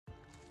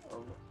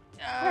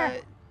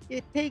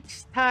It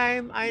takes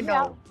time, I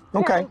know.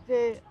 Okay.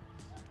 Okay.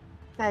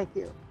 Thank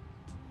you.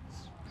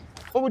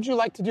 What would you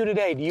like to do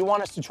today? Do you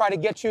want us to try to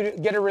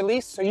get a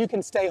release so you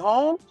can stay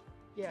home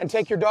and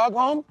take your dog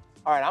home?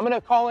 All right, I'm gonna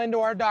call into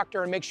our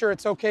doctor and make sure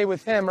it's okay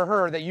with him or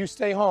her that you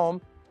stay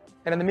home.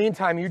 And in the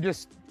meantime, you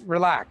just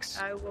relax.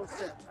 I will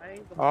sit.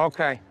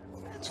 Okay.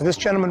 So this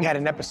gentleman had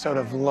an episode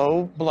of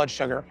low blood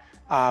sugar.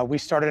 We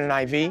started an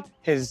IV.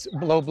 His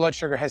low blood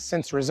sugar has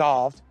since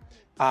resolved.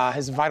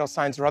 His vital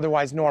signs are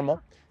otherwise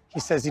normal. He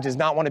says he does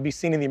not want to be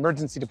seen in the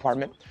emergency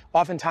department.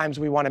 Oftentimes,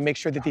 we want to make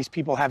sure that these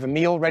people have a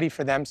meal ready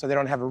for them so they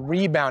don't have a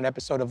rebound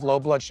episode of low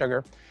blood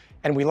sugar.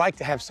 And we like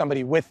to have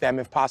somebody with them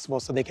if possible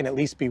so they can at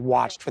least be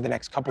watched for the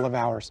next couple of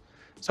hours.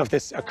 So if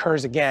this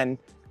occurs again,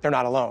 they're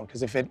not alone.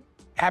 Because if it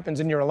happens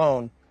and you're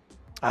alone,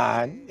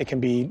 it can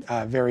be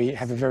have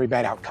a very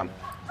bad outcome.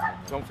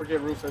 Don't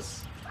forget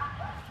Rufus.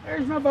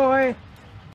 There's my boy.